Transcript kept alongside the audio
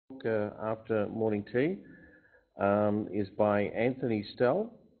After morning tea is by Anthony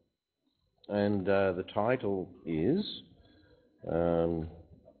Stell, and the title is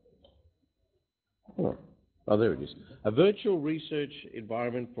there it is, A Virtual Research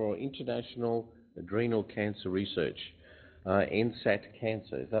Environment for International Adrenal Cancer Research, NSAT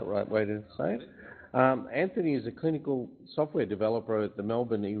Cancer. Is that the right way to say it? Anthony is a clinical software developer at the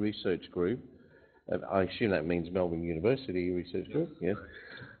Melbourne E-Research Group. I assume that means Melbourne University E-Research Group, yes.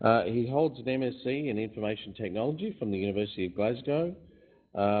 He holds an MSc in Information Technology from the University of Glasgow,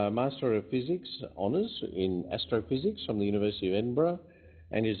 Master of Physics Honours in Astrophysics from the University of Edinburgh,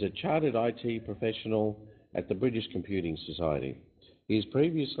 and is a Chartered IT Professional at the British Computing Society. He has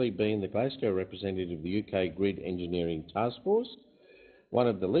previously been the Glasgow representative of the UK Grid Engineering Task Force, one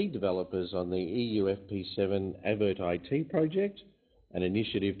of the lead developers on the EU FP7 Avert IT project, an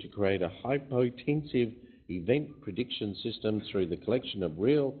initiative to create a hypotensive event prediction system through the collection of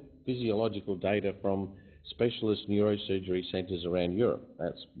real physiological data from specialist neurosurgery centres around Europe.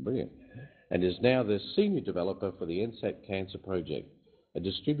 That's brilliant. And is now the senior developer for the NSAT Cancer Project, a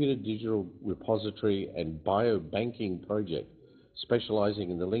distributed digital repository and biobanking project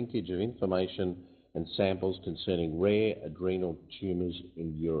specialising in the linkage of information and samples concerning rare adrenal tumours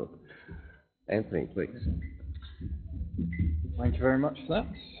in Europe. Anthony, please. Thank you very much for that.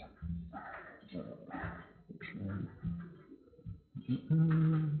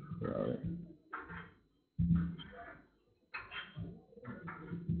 Where are we?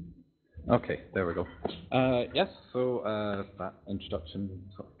 Okay, there we go. Yes, so that introduction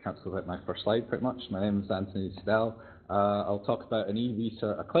sort of cancels out my first slide pretty much. My name is Anthony Stell. I'll talk about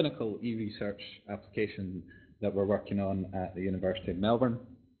a clinical e-research application that we're working on at the University of Melbourne.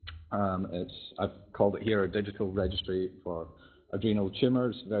 I've called it here a digital registry for adrenal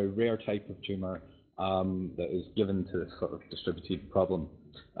tumours, a very rare type of tumour that is given to this sort of distributed problem.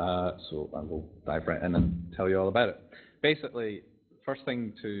 So I will dive right in and tell you all about it. Basically, first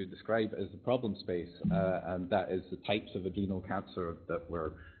thing to describe is the problem space, and that is the types of adrenal cancer that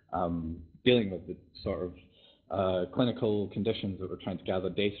we're dealing with, the sort of clinical conditions that we're trying to gather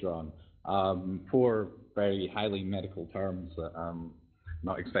data on. Four very highly medical terms that I'm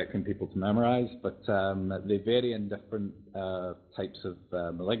not expecting people to memorize, but they vary in different types of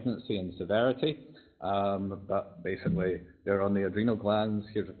malignancy and severity. But basically, they're on the adrenal glands.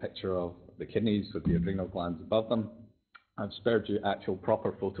 Here's a picture of the kidneys with the adrenal glands above them. I've spared you actual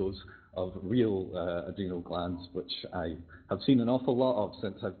proper photos of real adrenal glands, which I have seen an awful lot of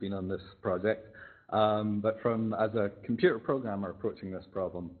since I've been on this project. But as a computer programmer approaching this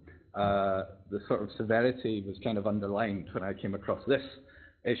problem, the sort of severity was kind of underlined when I came across this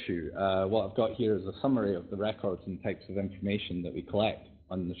issue. What I've got here is a summary of the records and types of information that we collect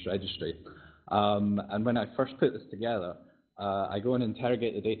on this registry. And when I first put this together, I go and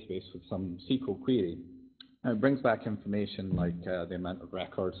interrogate the database with some SQL query. And it brings back information like the amount of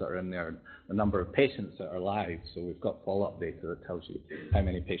records that are in there, the number of patients that are live. So we've got follow-up data that tells you how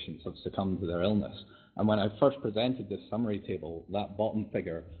many patients have succumbed to their illness. And when I first presented this summary table, that bottom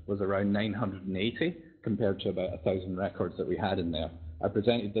figure was around 980 compared to about 1,000 records that we had in there. I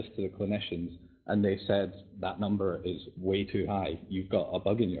presented this to the clinicians, and they said that number is way too high. You've got a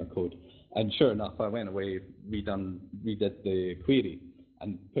bug in your code. And sure enough, I went away, redid the query,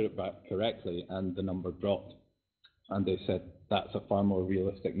 and put it back correctly, and the number dropped. And they said that's a far more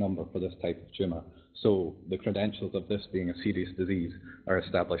realistic number for this type of tumour. So the credentials of this being a serious disease are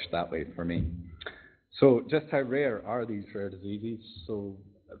established that way for me. So just how rare are these rare diseases? So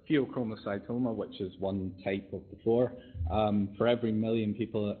pheochromocytoma, which is one type of the four, for every million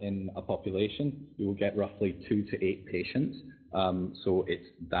people in a population, you will get roughly 2 to 8 patients. So it's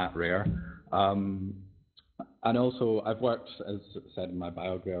that rare. And also, I've worked, as said in my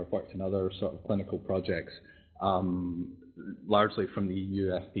biography, I've worked in other sort of clinical projects, largely from the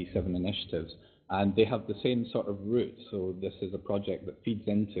EU FP7 initiatives, and they have the same sort of route. So this is a project that feeds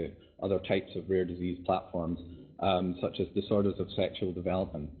into other types of rare disease platforms, such as disorders of sexual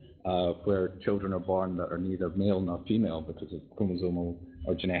development, where children are born that are neither male nor female because of chromosomal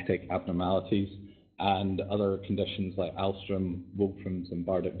or genetic abnormalities, and other conditions like Alström, Wolfram's, and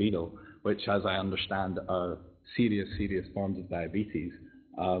Bardet-Biedl, which, as I understand, are serious forms of diabetes.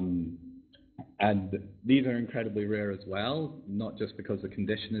 And these are incredibly rare as well, not just because the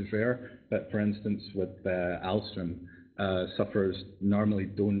condition is rare, but for instance, with Alström, sufferers normally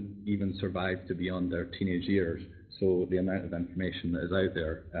don't even survive to beyond their teenage years. So the amount of information that is out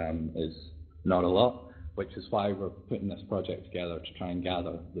there is not a lot, which is why we're putting this project together to try and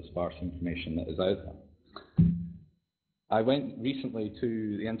gather the sparse information that is out there. I went recently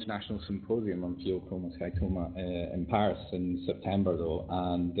to the International Symposium on pheochromocytoma in Paris in September, though,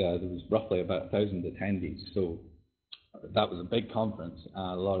 and there was roughly about 1,000 attendees. So that was a big conference.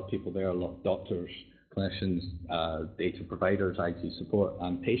 A lot of people there, a lot of doctors, clinicians, data providers, IT support,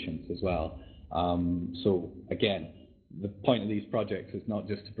 and patients as well. So again, the point of these projects is not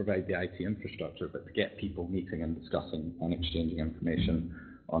just to provide the IT infrastructure, but to get people meeting and discussing and exchanging information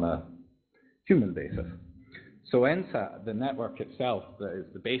on a human basis. So ENSAT, the network itself that is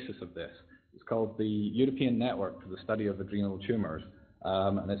the basis of this, is called the European Network for the Study of Adrenal Tumours,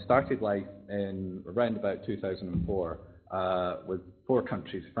 and it started life in around about 2004 with 4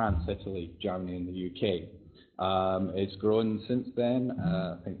 countries, France, Italy, Germany and the UK. It's grown since then.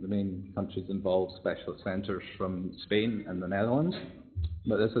 I think the main countries involved specialist centres from Spain and the Netherlands,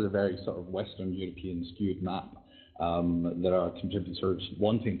 but this is a very sort of Western European skewed map. There are contributors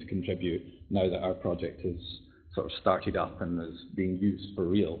wanting to contribute now that our project is sort of started up and is being used for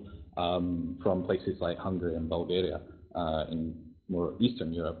real from places like Hungary and Bulgaria in more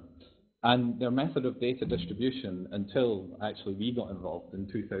Eastern Europe. And their method of data distribution, until actually we got involved in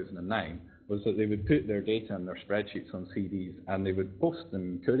 2009, was that they would put their data in their spreadsheets on CDs and they would post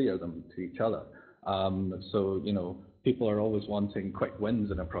and courier them to each other. So, you know, people are always wanting quick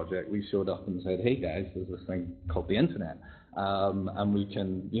wins in a project. We showed up and said, hey guys, there's this thing called the internet, and we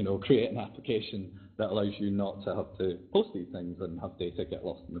can, you know, create an application that allows you not to have to post these things and have data get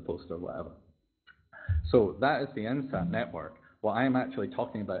lost in the post or whatever. So that is the ENSAT network. What I'm actually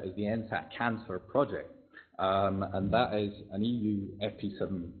talking about is the ENSAT Cancer project, and that is an EU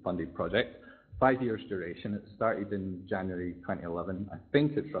FP7 funded project, 5 years duration. It started in January 2011. I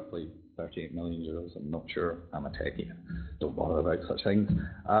think it's roughly 38 million euros. I'm not sure. I'm a techie. Don't bother about such things.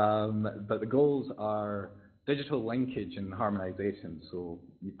 But the goals are digital linkage and harmonization. So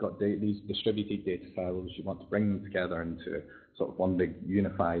you've got these distributed data silos. You want to bring them together into sort of one big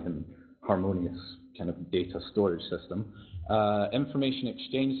unified and harmonious kind of data storage system. Information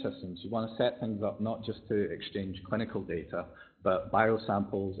exchange systems. You want to set things up not just to exchange clinical data, but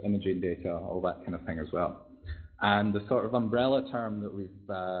biosamples, imaging data, all that kind of thing as well. And the sort of umbrella term that we've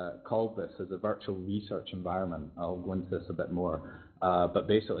called this is a virtual research environment. I'll go into this a bit more. But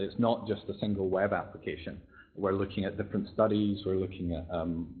basically, it's not just a single web application. We're looking at different studies. We're looking at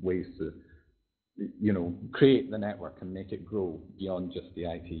ways to, you know, create the network and make it grow beyond just the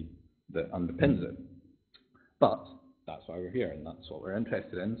IT that underpins it. But that's why we're here, and that's what we're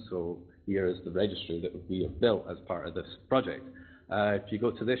interested in. So here is the registry that we have built as part of this project. If you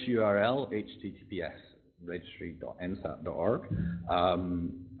go to this URL, https registry.ensat.org,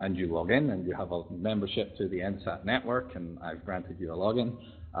 and you log in and you have a membership to the ENSAT network, and I've granted you a login,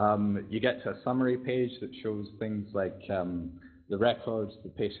 you get to a summary page that shows things like the records,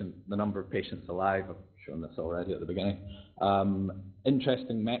 the number of patients alive. I've shown this already at the beginning.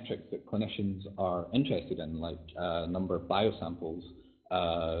 Interesting metrics that clinicians are interested in, like number of biosamples,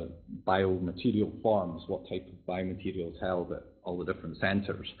 biomaterial forms, what type of biomaterials held at all the different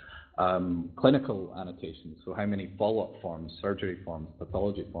centres, clinical annotations, so how many follow-up forms, surgery forms,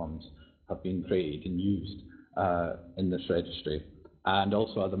 pathology forms have been created and used in this registry, and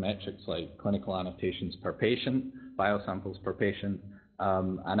also other metrics like clinical annotations per patient, biosamples per patient,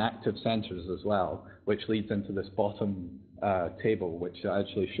 and active centres as well, which leads into this bottom table, which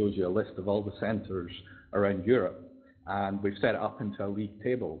actually shows you a list of all the centres around Europe. And we've set it up into a league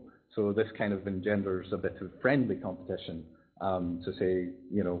table. So this kind of engenders a bit of friendly competition to say,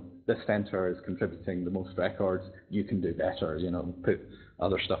 you know, this centre is contributing the most records, you can do better, you know, put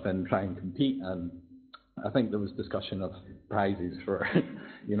other stuff in, try and compete. And I think there was discussion of prizes for,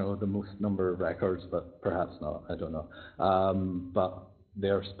 you know, the most number of records, but perhaps not, I don't know. But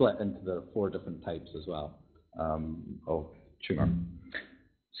they're split into the 4 different types as well of tumour.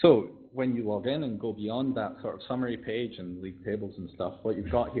 So when you log in and go beyond that sort of summary page and league tables and stuff, what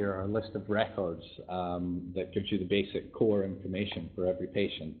you've got here are a list of records that gives you the basic core information for every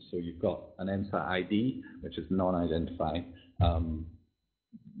patient. So you've got an ENSAT ID, which is non-identified.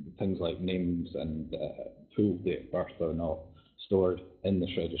 Things like names and full date of birth are not stored in this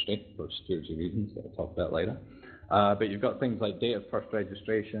registry for security reasons that I'll talk about later. But you've got things like date of first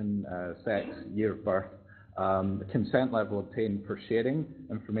registration, sex, year of birth, the consent level obtained for sharing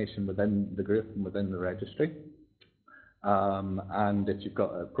information within the group and within the registry. And if you've got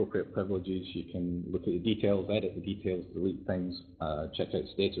appropriate privileges, you can look at the details, edit the details, delete things, check out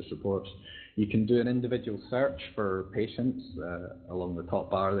status reports. You can do an individual search for patients along the top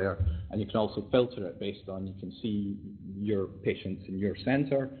bar there, and you can also filter it based on, you can see your patients in your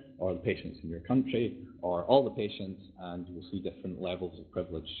centre, or the patients in your country, or all the patients, and you will see different levels of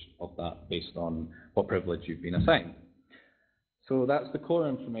privilege of that based on what privilege you've been assigned. So that's the core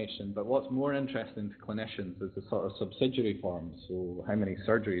information, but what's more interesting to clinicians is the sort of subsidiary forms. So how many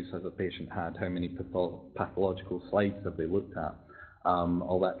surgeries has a patient had, how many pathological slides have they looked at,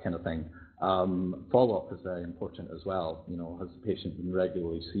 all that kind of thing. Follow-up is very important as well. You know, has the patient been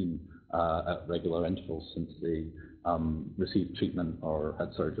regularly seen at regular intervals since they received treatment or had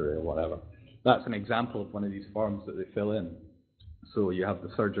surgery or whatever. That's an example of one of these forms that they fill in. So you have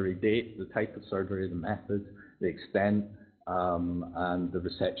the surgery date, the type of surgery, the method, the extent, and the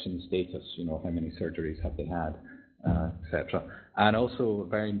resection status, you know, how many surgeries have they had, etc. And also a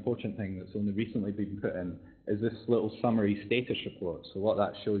very important thing that's only recently been put in is this little summary status report. So what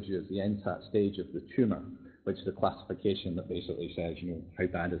that shows you is the NSAT stage of the tumour, which is a classification that basically says, you know, how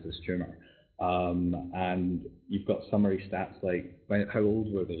bad is this tumour? And you've got summary stats like how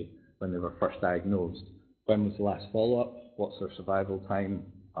old were they when they were first diagnosed? When was the last follow-up? What's their survival time?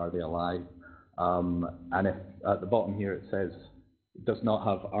 Are they alive? And if at the bottom here it says it does not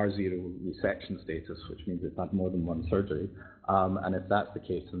have R0 resection status, which means it's had more than one surgery, and if that's the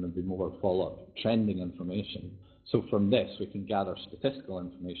case, then there'll be more follow-up trending information. So from this, we can gather statistical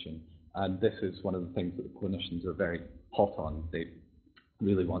information, and this is one of the things that the clinicians are very hot on. They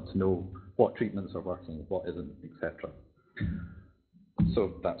really want to know what treatments are working, what isn't, etc.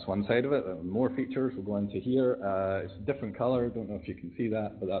 So that's one side of it. More features we'll go into here. It's a different color. Don't know if you can see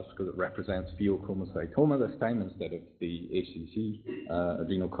that, but that's because it represents pheochromocytoma this time instead of the ACC,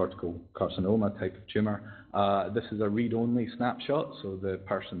 adrenal cortical carcinoma type of tumor. This is a read-only snapshot, so the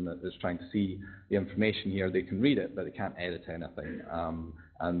person that is trying to see the information here, they can read it, but they can't edit anything.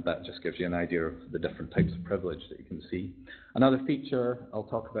 And that just gives you an idea of the different types of privilege that you can see. Another feature, I'll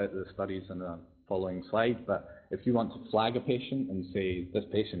talk about the studies in the following slide, but if you want to flag a patient and say this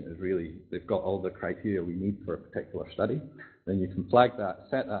patient is really, they've got all the criteria we need for a particular study, then you can flag that,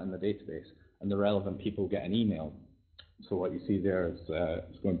 set that in the database, and the relevant people get an email. So what you see there is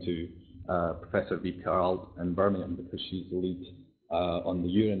it's going to Professor Vika Arlt in Birmingham because she's the lead on the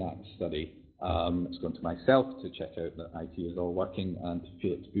URINACT study. It's going to myself to check out that IT is all working, and to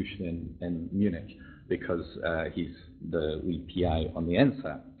Felix Bush in Munich because he's the lead PI on the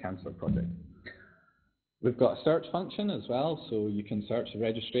NSAT cancer project. We've got a search function as well, so you can search the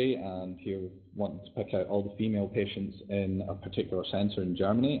registry, and here we want to pick out all the female patients in a particular centre in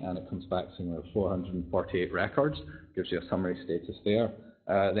Germany, and it comes back saying there are 448 records, gives you a summary status there.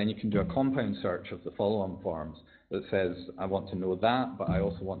 Then you can do a compound search of the follow-on forms that says, I want to know that, but I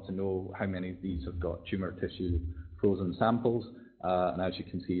also want to know how many of these have got tumour tissue frozen samples, and as you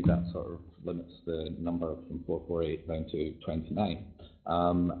can see, that sort of limits the number from 448 down to 29.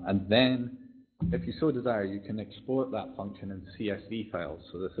 And then, if you so desire, you can export that function into CSV files.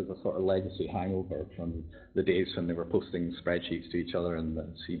 So this is a sort of legacy hangover from the days when they were posting spreadsheets to each other in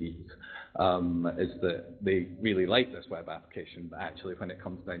the CDs. Is that they really like this web application, but actually when it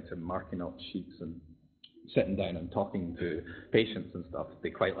comes down to marking up sheets and sitting down and talking to patients and stuff, they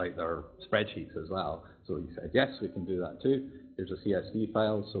quite like their spreadsheets as well. So he said, yes, we can do that too. Here's a CSV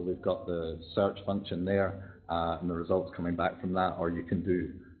file, so we've got the search function there and the results coming back from that, or you can do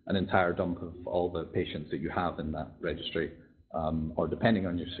an entire dump of all the patients that you have in that registry, or depending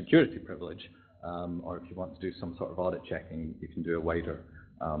on your security privilege, or if you want to do some sort of audit checking, you can do a wider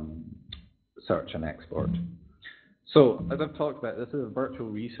search and export. So, as I've talked about, this is a virtual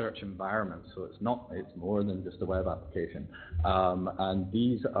research environment, so it's more than just a web application. And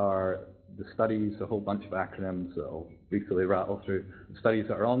these are the studies, a whole bunch of acronyms that I'll briefly rattle through, studies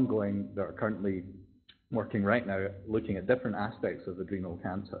that are ongoing, that are currently working right now, looking at different aspects of adrenal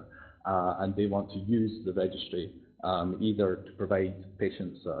cancer, and they want to use the registry either to provide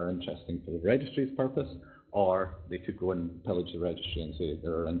patients that are interesting for the registry's purpose, or they could go and pillage the registry and say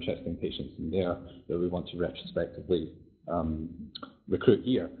there are interesting patients in there that we want to retrospectively recruit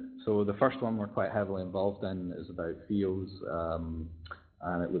here. So the first one we're quite heavily involved in is about PHEOs,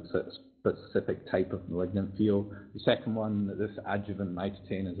 and it looks at a specific type of malignant PHEO. The second one, this adjuvant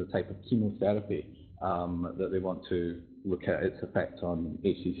mitotane, is a type of chemotherapy that they want to look at its effect on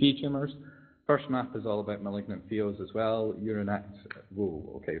HCC tumours. First map is all about malignant PHEOs as well. URINACT,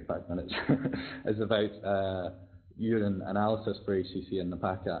 5 minutes, is about urine analysis for HCC and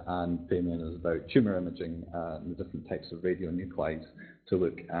NAPACA, and PHEMIAN is about tumour imaging and the different types of radionuclides to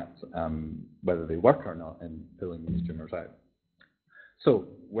look at whether they work or not in pulling these tumours out. So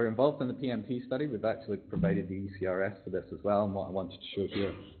we're involved in the PMT study. We've actually provided the ECRS for this as well, and what I wanted to show here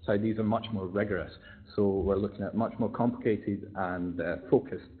is how these are much more rigorous. So we're looking at much more complicated and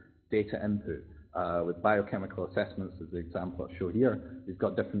focused data input with biochemical assessments as the example I show here. You've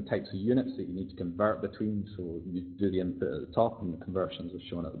got different types of units that you need to convert between, so you do the input at the top and the conversions are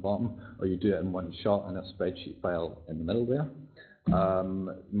shown at the bottom, or you do it in one shot in a spreadsheet file in the middle there.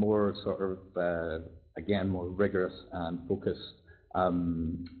 More sort of, again, more rigorous and focused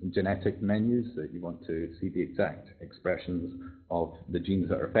genetic menus that you want to see the exact expressions of the genes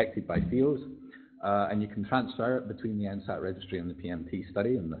that are affected by PHEOs. And you can transfer it between the NSAT registry and the PMT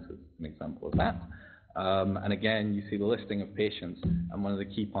study, and this is an example of that. And again, you see the listing of patients, and one of the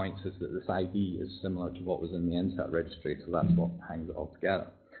key points is that this ID is similar to what was in the NSAT registry, so that's what hangs it all together.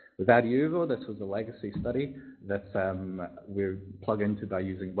 With ADUVO, this was a legacy study that we plug into by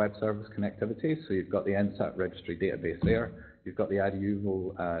using web service connectivity, so you've got the NSAT registry database there, you've got the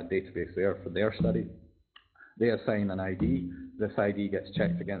ADUVO database there for their study. They assign an ID. This ID gets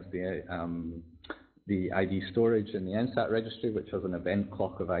checked against the ID storage in the NSAT registry, which has an event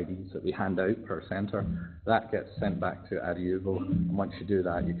clock of IDs that we hand out per centre. That gets sent back to ADUVO, and once you do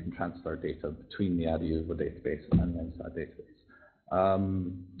that, you can transfer data between the ADUVO database and the NSAT database.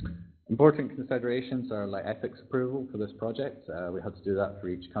 Important considerations are like ethics approval for this project. We had to do that for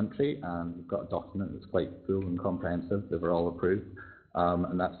each country, and we've got a document that's quite full and comprehensive. They were all approved.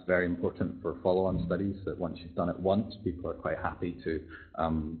 And that's very important for follow-on studies, that once you've done it once, people are quite happy to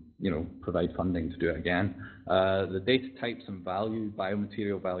provide funding to do it again. The data types and value,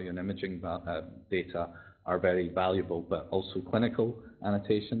 biomaterial value and imaging data are very valuable, but also clinical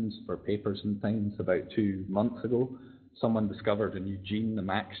annotations for papers and things. About 2 months ago, someone discovered a new gene, the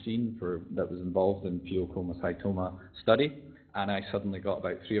MAX gene, that was involved in pheochromocytoma study. And I suddenly got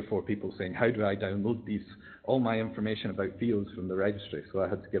about 3 or 4 people saying, how do I download all my information about PHEOs from the registry? So I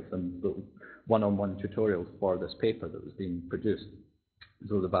had to give them little one-on-one tutorials for this paper that was being produced.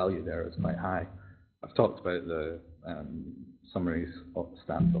 So the value there is quite high. I've talked about the summaries of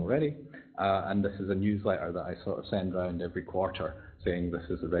the stats already. And this is a newsletter that I sort of send around every quarter saying this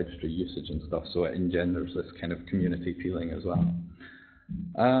is the registry usage and stuff. So it engenders this kind of community feeling as well.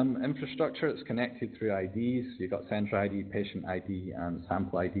 Infrastructure, it's connected through IDs. You've got centre ID, patient ID, and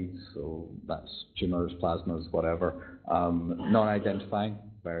sample IDs, so that's tumours, plasmas, whatever. Non-identifying,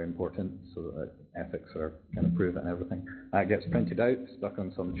 very important, so that ethics are kind of proven and everything. That gets printed out, stuck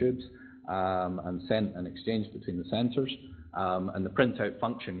on some tubes, and sent and exchanged between the centres. And the printout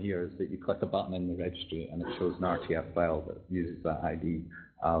function here is that you click a button in the registry and it shows an RTF file that uses that ID,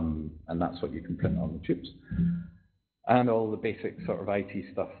 and that's what you can print on the tubes. And all the basic sort of IT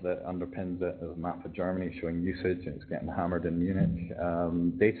stuff that underpins it, as a map of Germany showing usage, and it's getting hammered in Munich.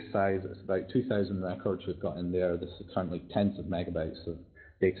 Data size, it's about 2,000 records we've got in there. This is currently tens of megabytes of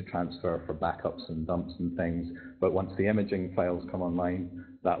data transfer for backups and dumps and things. But once the imaging files come online,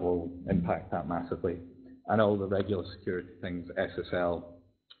 that will impact that massively. And all the regular security things, SSL,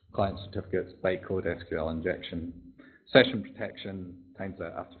 client certificates, bytecode, SQL injection, session protection, times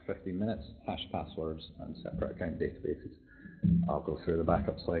out after 15 minutes, hash passwords, and separate account databases. I'll go through the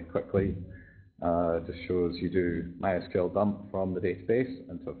backup slide quickly. Just shows you do MySQL dump from the database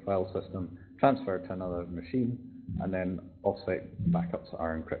into a file system, transfer to another machine, and then offsite backups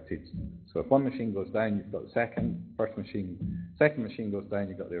are encrypted. So if one machine goes down, you've got the second machine goes down,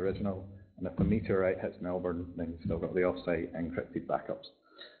 you've got the original, and if a meteorite hits Melbourne, then you've still got the offsite encrypted backups.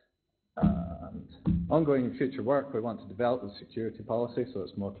 And ongoing future work, we want to develop the security policy so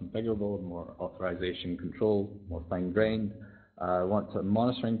it's more configurable, more authorization control, more fine-grained. We want a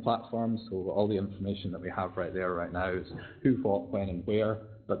monitoring platform, so all the information that we have right there right now is who, what, when, and where,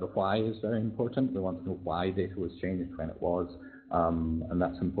 but the why is very important. We want to know why data was changed, when it was, and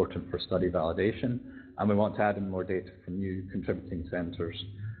that's important for study validation. And we want to add in more data from new contributing centres,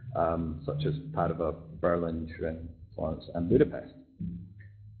 such as Padova, Berlin, Turin, Florence, and Budapest.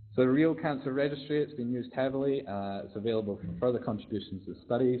 So the Real Cancer Registry, it's been used heavily. It's available for further contributions to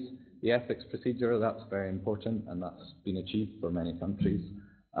studies. The ethics procedure, that's very important, and that's been achieved for many countries.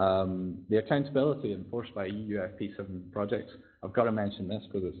 The accountability enforced by EU FP7 projects, I've got to mention this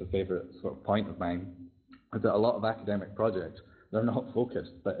because it's a favourite sort of point of mine, is that a lot of academic projects, they're not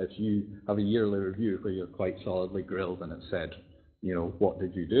focused, but if you have a yearly review where you're quite solidly grilled and it's said, what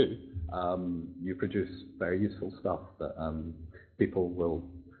did you do? You produce very useful stuff that people will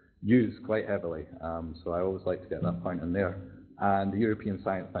use quite heavily, so I always like to get that point in there. And the European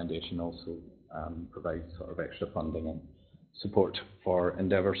Science Foundation also provides sort of extra funding and support for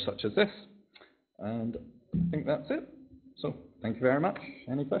endeavours such as this. And I think that's it. So thank you very much.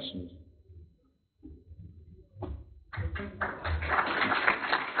 Any questions?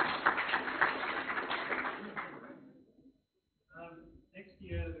 Next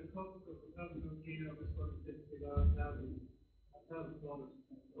year, the cost of the terminal genome is going to be around $1,000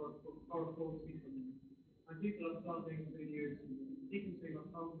 for a full sequence. And people are starting to use sequencing of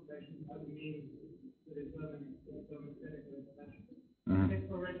consultation as a means to determine clinical intervention. Thanks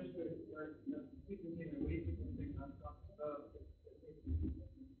for registering sequencing and resequencing that stuff.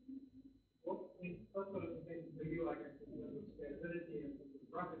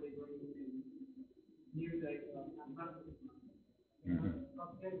 new data and massive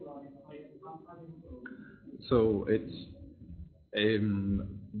So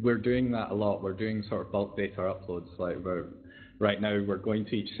we're doing that a lot. We're doing sort of bulk data uploads. Like right now we're going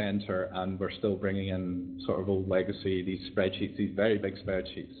to each centre and we're still bringing in sort of old legacy, these spreadsheets, these very big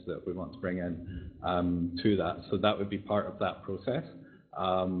spreadsheets that we want to bring in to that. So that would be part of that process.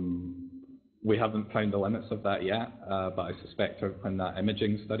 We haven't found the limits of that yet, but I suspect when that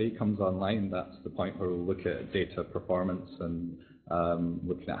imaging study comes online, that's the point where we'll look at data performance and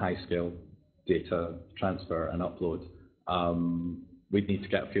looking at high-scale data transfer and upload. We'd need to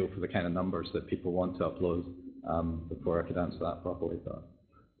get a feel for the kind of numbers that people want to upload before I could answer that properly. But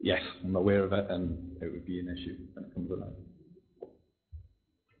yes, I'm aware of it, and it would be an issue when it comes around.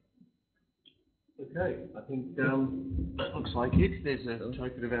 Okay, I think that looks like it. There's a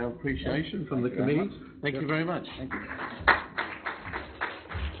token of our appreciation from the committee. Thank you very much. Thank you.